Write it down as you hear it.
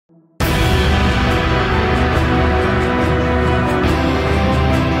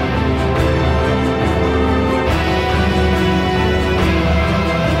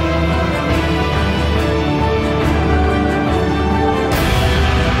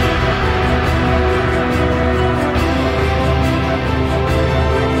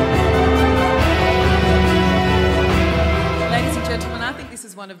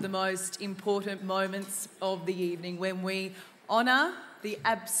most important moments of the evening when we honour the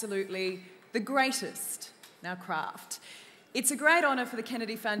greatest in our craft. It's a great honour for the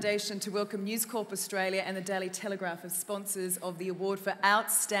Kennedy Foundation to welcome News Corp Australia and the Daily Telegraph as sponsors of the award for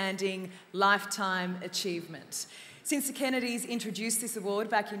Outstanding Lifetime Achievement. Since the Kennedys introduced this award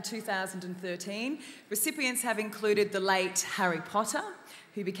back in 2013, recipients have included the late Harry Potter,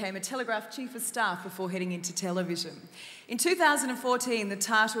 who became a Telegraph Chief of Staff before heading into television. In 2014, the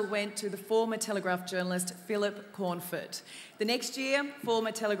title went to the former Telegraph journalist Philip Cornford. The next year,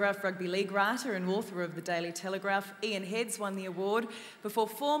 former Telegraph Rugby League writer and author of the Daily Telegraph, Ian Heads, won the award, before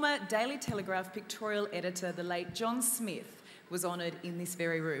former Daily Telegraph pictorial editor, the late John Smith, was honoured in this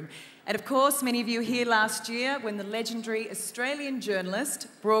very room. And of course, many of you were here last year when the legendary Australian journalist,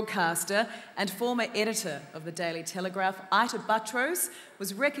 broadcaster and former editor of the Daily Telegraph, Ita Buttrose,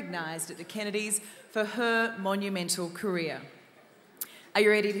 was recognised at the Kennedys for her monumental career. Are you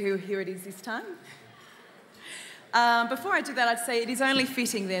ready to hear it is this time? Before I do that, I'd say it is only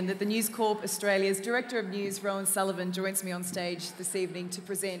fitting then that the News Corp Australia's Director of News, Rowan Sullivan, joins me on stage this evening to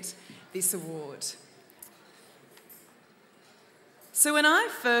present this award. So when I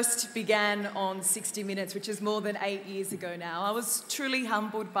first began on 60 Minutes, which is more than 8 years ago now, I was truly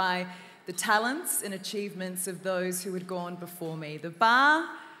humbled by the talents and achievements of those who had gone before me. The bar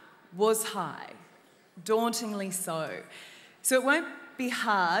was high, dauntingly so. So it won't be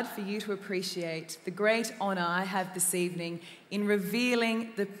hard for you to appreciate the great honour I have this evening in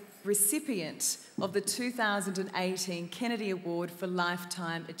revealing the recipient of the 2018 Kennedy Award for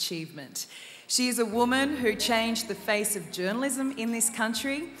Lifetime Achievement. She is a woman who changed the face of journalism in this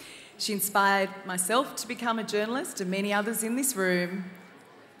country. She inspired myself to become a journalist and many others in this room.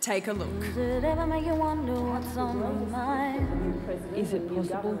 Take a look. Does it ever make you wonder what's on my mind? Is it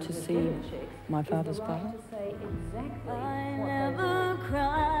possible to see my father's brother? I never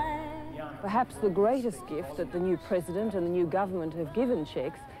cry. Perhaps the greatest gift that the new president and the new government have given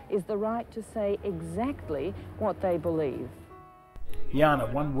Czechs is the right to say exactly what they believe. Jana,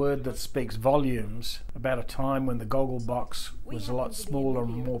 one word that speaks volumes about a time when the goggle box was a lot smaller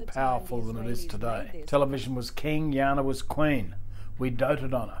and more powerful than it is today. Television was king, Jana was queen. We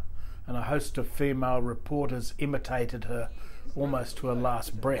doted on her, and a host of female reporters imitated her almost to her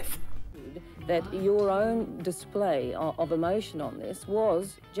last breath. That your own display of emotion on this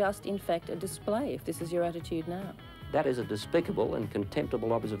was just, in fact, a display, if this is your attitude now. That is a despicable and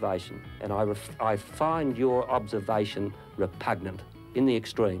contemptible observation, and I find your observation repugnant in the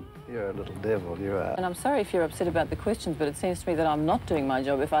extreme. You're a little devil, you are. And I'm sorry if you're upset about the questions, but it seems to me that I'm not doing my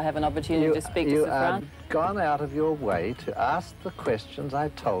job if I have an opportunity to speak to You Safran. have gone out of your way to ask the questions I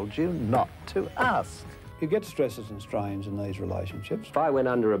told you not to ask. You get stresses and strains in these relationships. If I went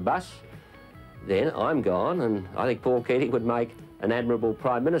under a bus, then I'm gone, and I think Paul Keating would make an admirable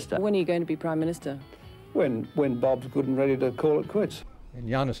Prime Minister. When are you going to be Prime Minister? When Bob's good and ready to call it quits. In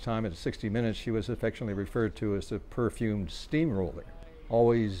Jana's time at 60 Minutes, she was affectionately referred to as the perfumed steamroller.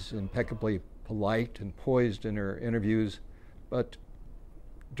 Always impeccably polite and poised in her interviews, but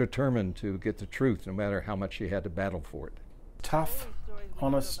determined to get the truth no matter how much she had to battle for it. Tough,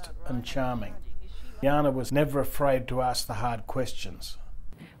 honest and charming. Jana was never afraid to ask the hard questions.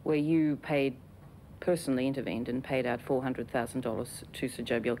 Where you personally intervened and paid out $400,000 to Sir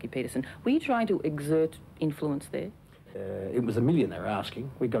Joe Bjelke-Petersen. Were you trying to exert influence there? It was $1 million they were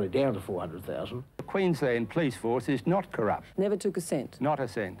asking. We got it down to 400,000. The Queensland Police Force is not corrupt. Never took a cent? Not a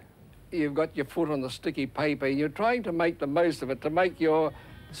cent. You've got your foot on the sticky paper. You're trying to make the most of it, to make your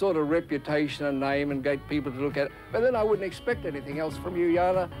sort of reputation and name and get people to look at it. But then I wouldn't expect anything else from you,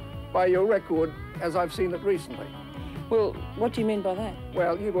 Jana, by your record, as I've seen it recently. Well, what do you mean by that?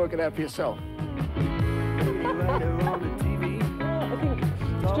 Well, you work it out for yourself. I think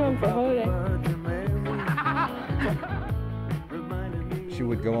it's time for a holiday. She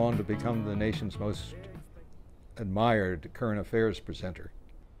would go on to become the nation's most admired current affairs presenter.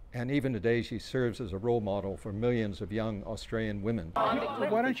 And even today, she serves as a role model for millions of young Australian women.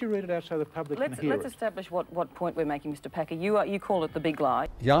 Why don't you read it out so the public can hear Let's establish what point we're making, Mr. Packer. You call it the big lie.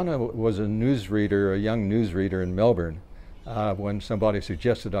 Jana was a newsreader, a young newsreader in Melbourne, when somebody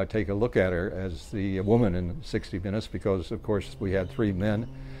suggested I take a look at her as the woman in 60 Minutes, because, of course, we had 3 men.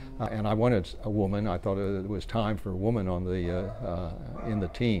 And I wanted a woman. I thought it was time for a woman on in the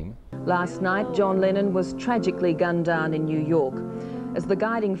team. Last night, John Lennon was tragically gunned down in New York. As the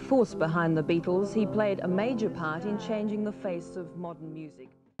guiding force behind the Beatles, he played a major part in changing the face of modern music.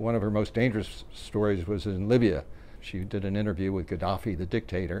 One of her most dangerous stories was in Libya, She did an interview with Gaddafi, the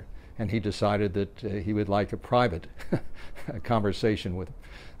dictator, and he decided that he would like a private conversation with him.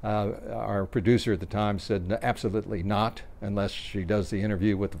 Our producer at the time said absolutely not, unless she does the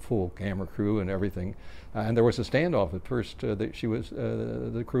interview with the full camera crew and everything. And there was a standoff at first.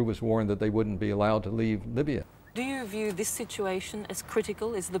 The crew was warned that they wouldn't be allowed to leave Libya. Do you view this situation as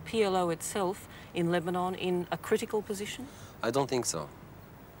critical? Is the PLO itself in Lebanon in a critical position? I don't think so.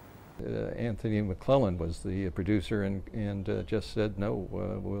 Anthony McClellan was the producer and just said, no,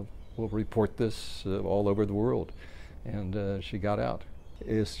 we'll report this all over the world. And she got out.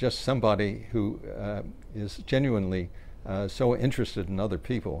 It's just somebody who is genuinely so interested in other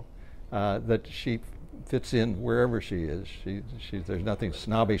people that she fits in wherever she is. There's nothing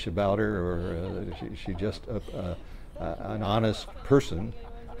snobbish about her, or she's just an honest person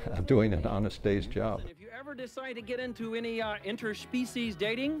doing an honest day's job. If you ever decide to get into any interspecies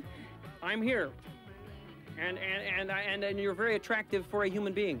dating, I'm here, and you're very attractive for a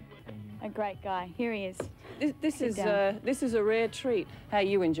human being. A great guy. Here he is. This is a rare treat. How are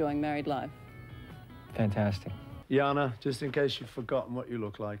you enjoying married life? Fantastic. Jana, just in case you've forgotten what you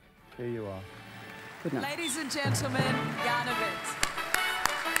look like, here you are. Good night. Ladies and gentlemen, Jana Wendt.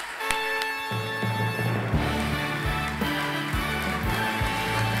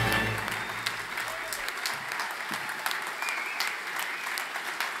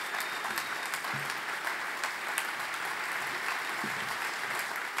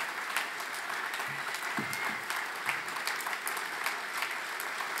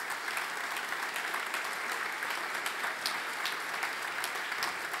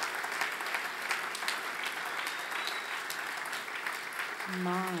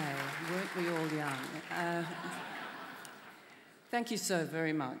 My, weren't we all young? Thank you so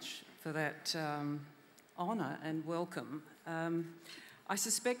very much for that honour and welcome. I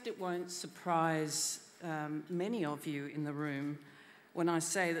suspect it won't surprise many of you in the room when I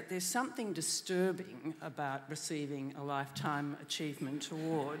say that there's something disturbing about receiving a Lifetime Achievement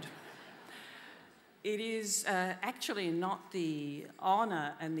Award. It is actually not the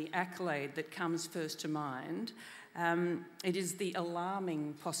honour and the accolade that comes first to mind. It is the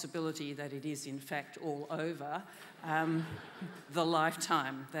alarming possibility that it is in fact all over, the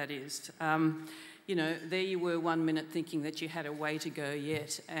lifetime, that is. You know, there you were 1 minute thinking that you had a way to go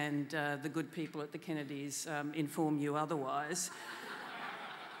yet, and the good people at the Kennedys inform you otherwise.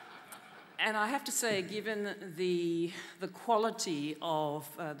 And I have to say, given the quality of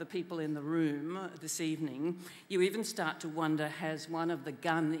the people in the room this evening, you even start to wonder, has one of the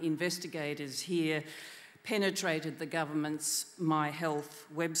gun investigators here penetrated the government's My Health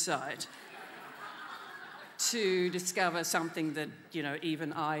website to discover something that, you know,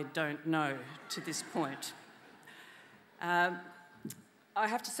 even I don't know to this point. I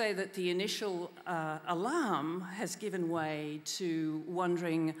have to say that the initial alarm has given way to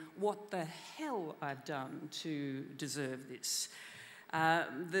wondering what the hell I've done to deserve this.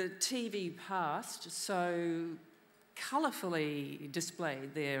 The TV past, so colourfully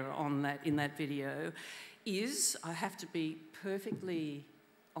displayed there in that video, is, I have to be perfectly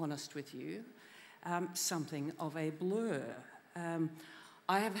honest with you, something of a blur.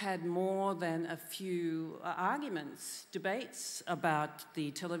 I have had more than a few arguments, debates about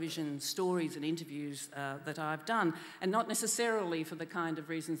the television stories and interviews that I've done, and not necessarily for the kind of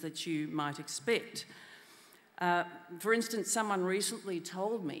reasons that you might expect. For instance, someone recently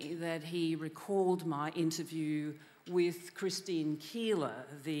told me that he recalled my interview with Christine Keeler,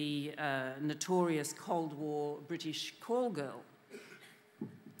 the notorious Cold War British call girl.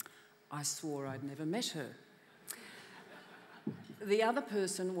 I swore I'd never met her. The other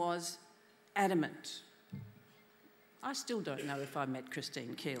person was adamant. I still don't know if I met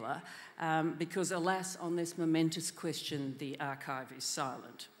Christine Keeler, because alas, on this momentous question, the archive is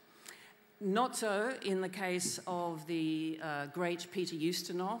silent. Not so in the case of the great Peter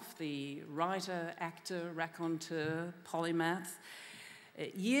Ustinov, the writer, actor, raconteur, polymath.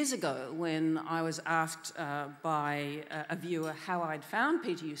 Years ago, when I was asked by a viewer how I'd found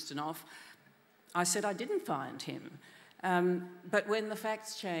Peter Ustinov, I said I didn't find him. But when the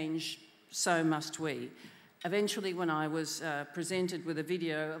facts change, so must we. Eventually, when I was presented with a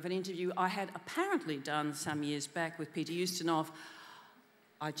video of an interview I had apparently done some years back with Peter Ustinov,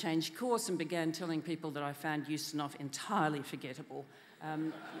 I changed course and began telling people that I found Ustinov entirely forgettable.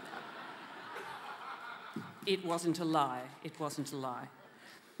 It wasn't a lie. It wasn't a lie.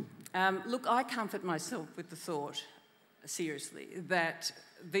 Look, I comfort myself with the thought, seriously, that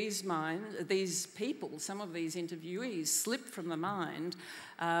these people, some of these interviewees, slip from the mind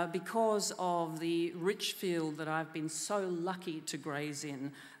because of the rich field that I've been so lucky to graze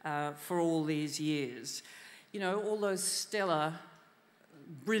in for all these years. you know, all those stellar,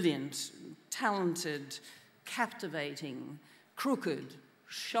 brilliant, talented, captivating, crooked,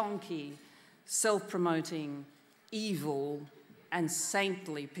 shonky, self-promoting, evil, and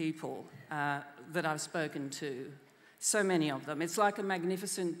saintly people that I've spoken to. So many of them. It's like a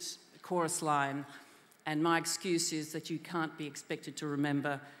magnificent chorus line, and my excuse is that you can't be expected to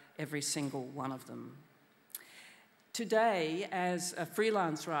remember every single one of them. Today, as a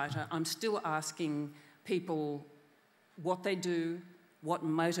freelance writer, I'm still asking people what they do, what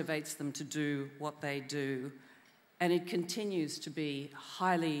motivates them to do what they do, and it continues to be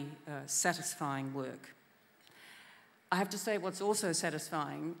highly satisfying work. I have to say what's also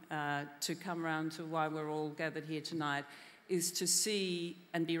satisfying, to come around to why we're all gathered here tonight, is to see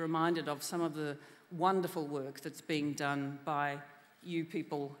and be reminded of some of the wonderful work that's being done by you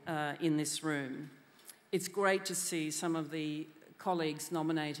people in this room. It's great to see some of the colleagues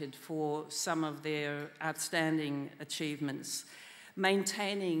nominated for some of their outstanding achievements.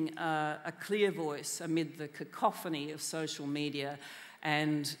 Maintaining a clear voice amid the cacophony of social media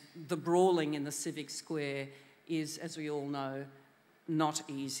and the brawling in the civic square is, as we all know, not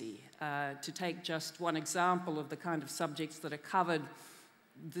easy. To take just one example of the kind of subjects that are covered,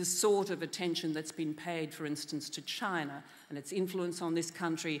 the sort of attention that's been paid, for instance, to China and its influence on this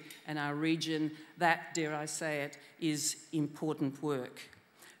country and our region, that, dare I say it, is important work.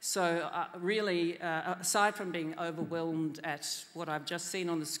 So really, aside from being overwhelmed at what I've just seen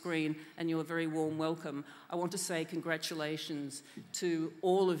on the screen and your very warm welcome, I want to say congratulations to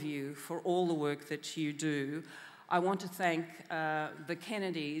all of you for all the work that you do. I want to thank the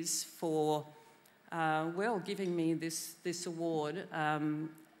Kennedys for, well, giving me this award.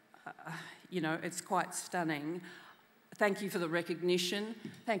 You know, it's quite stunning. Thank you for the recognition.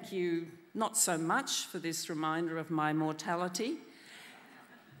 Thank you not so much for this reminder of my mortality.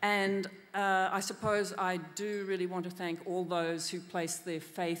 And I suppose I do really want to thank all those who placed their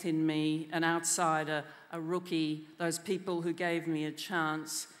faith in me, an outsider, a rookie, those people who gave me a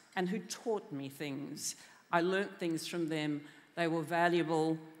chance and who taught me things. I learnt things from them. They were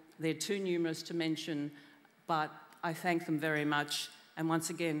valuable. They're too numerous to mention, but I thank them very much. And once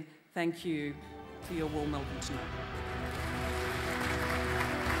again, thank you for your warm welcome tonight.